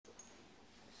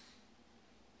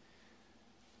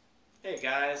Hey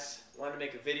guys, wanted to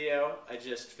make a video. I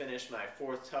just finished my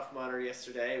 4th Tough Mudder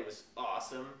yesterday. It was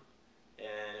awesome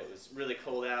and it was really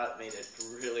cold out. It made it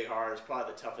really hard. It's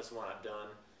probably the toughest one I've done.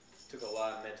 Took a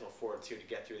lot of mental fortitude to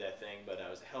get through that thing, but it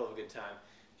was a hell of a good time.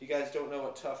 If you guys don't know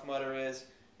what Tough Mudder is,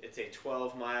 it's a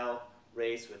 12-mile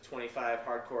race with 25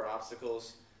 hardcore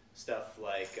obstacles. Stuff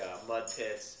like mud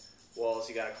pits, walls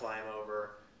you gotta climb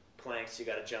over, planks you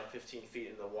gotta jump 15 feet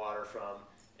into the water from,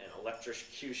 and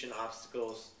electrocution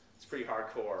obstacles. It's pretty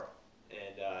hardcore,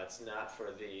 and it's not for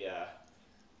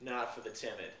the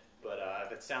timid. But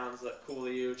if it sounds cool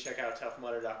to you, check out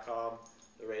toughmudder.com.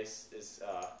 The race is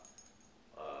a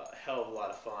hell of a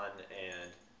lot of fun, and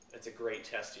it's a great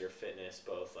test of your fitness,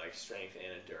 both like strength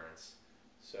and endurance.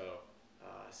 So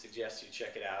I suggest you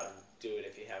check it out and do it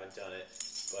if you haven't done it.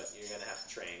 But you're gonna have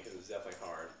to train because it was definitely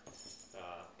hard.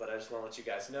 But I just want to let you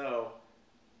guys know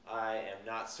I am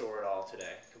not sore at all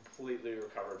today. Completely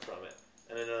recovered from it.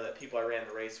 And I know that people I ran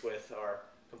the race with are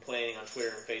complaining on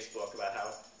Twitter and Facebook about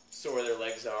how sore their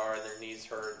legs are and their knees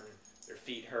hurt and their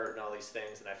feet hurt and all these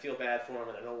things. And I feel bad for them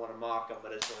and I don't want to mock them,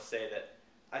 but I just want to say that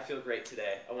I feel great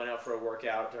today. I went out for a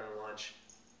workout during lunch,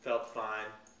 felt fine,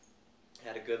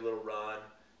 had a good little run,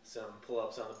 some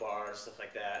pull-ups on the bars, stuff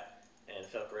like that, and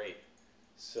felt great.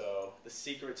 So the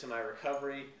secret to my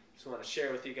recovery, just want to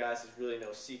share with you guys, is really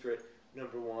no secret.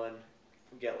 Number one,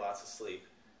 get lots of sleep.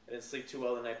 I didn't sleep too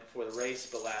well the night before the race,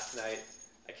 but last night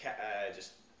I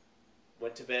just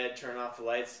went to bed, turned off the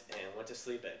lights, and went to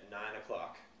sleep at 9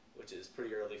 o'clock, which is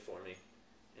pretty early for me.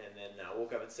 And then I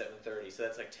woke up at 7:30, so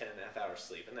that's like 10 and a half hours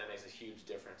sleep, and that makes a huge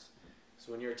difference.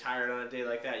 So when you're tired on a day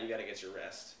like that, you got to get your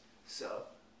rest. So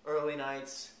early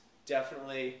nights,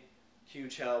 definitely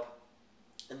huge help.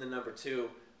 And then number two,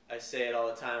 I say it all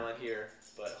the time on here,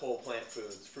 but whole plant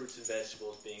foods, fruits and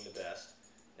vegetables being the best,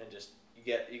 and just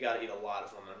you got to eat a lot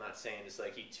of them. I'm not saying just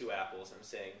like eat 2 apples. I'm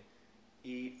saying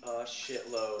eat a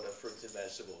shitload of fruits and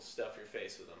vegetables. Stuff your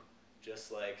face with them,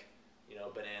 just like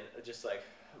just like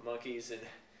monkeys and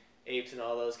apes and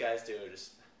all those guys do.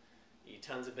 Just eat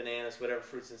tons of bananas, whatever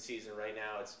fruits in season. Right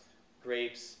now, it's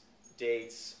grapes,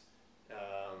 dates.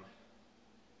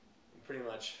 Pretty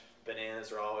much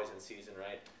bananas are always in season,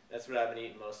 right? That's what I've been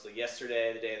eating mostly.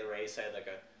 Yesterday, the day of the race, I had like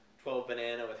a 12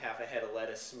 banana with half a head of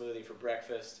lettuce smoothie for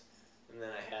breakfast. And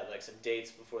then I had like some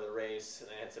dates before the race, and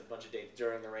I had a bunch of dates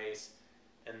during the race.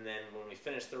 And then when we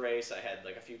finished the race, I had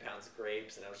like a few pounds of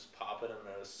grapes, and I was just popping them,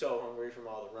 and I was so hungry from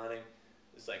all the running.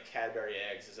 It was like Cadbury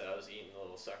eggs as I was eating the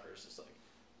little suckers. Just like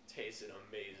tasted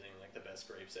amazing, like the best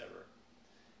grapes ever.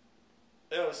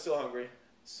 And I was still hungry,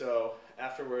 so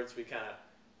afterwards we kind of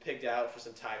picked out for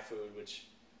some Thai food, which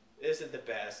isn't the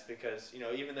best because,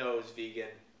 even though it was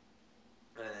vegan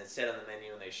and it said on the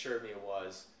menu and they assured me it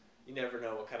was, you never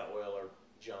know what kind of oil or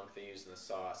junk they use in the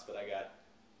sauce. But I got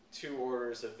 2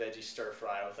 orders of veggie stir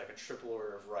fry with like a triple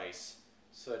order of rice.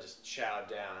 So I just chowed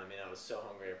down. I mean, I was so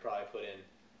hungry. I probably put in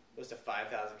close to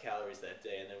 5,000 calories that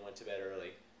day and then went to bed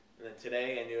early. And then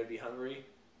today I knew I'd be hungry.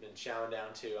 Been chowing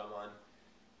down too. I'm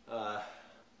on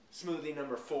smoothie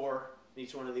number 4.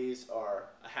 Each one of these are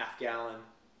a half gallon.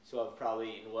 So I've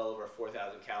probably eaten well over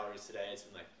 4,000 calories today. It's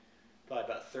been like probably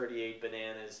about 38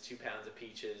 bananas, 2 pounds of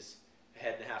peaches, a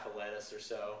head and a half of lettuce or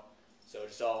so. So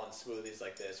just all in smoothies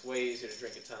like this. Way easier to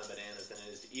drink a ton of bananas than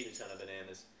it is to eat a ton of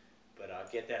bananas.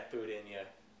 But get that food in you,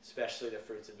 especially the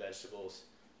fruits and vegetables.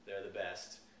 They're the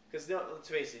best. Because let's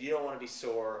face it, you don't want to be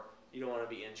sore. You don't want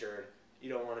to be injured. You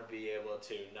don't want to be able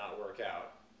to not work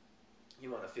out.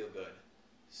 You want to feel good.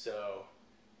 So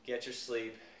get your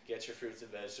sleep. Get your fruits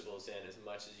and vegetables in as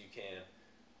much as you can.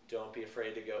 Don't be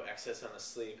afraid to go excess on the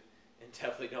sleep. And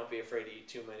definitely don't be afraid to eat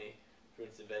too many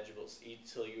fruits and vegetables. Eat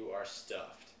till you are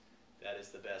stuffed. That is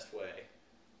the best way.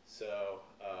 So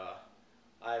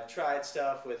I've tried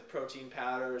stuff with protein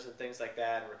powders and things like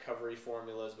that and recovery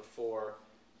formulas before.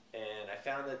 And I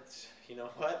found that, you know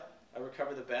what? I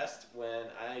recover the best when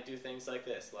I do things like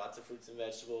this. Lots of fruits and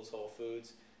vegetables, whole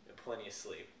foods, and plenty of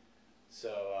sleep.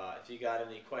 So if you got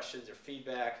any questions or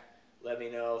feedback, let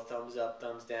me know. Thumbs up,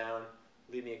 thumbs down.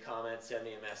 Leave me a comment, send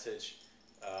me a message.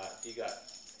 If you got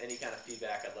any kind of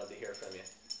feedback, I'd love to hear from you.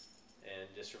 And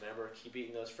just remember, keep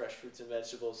eating those fresh fruits and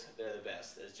vegetables. They're the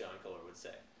best, as John Kohler would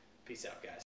say. Peace out, guys.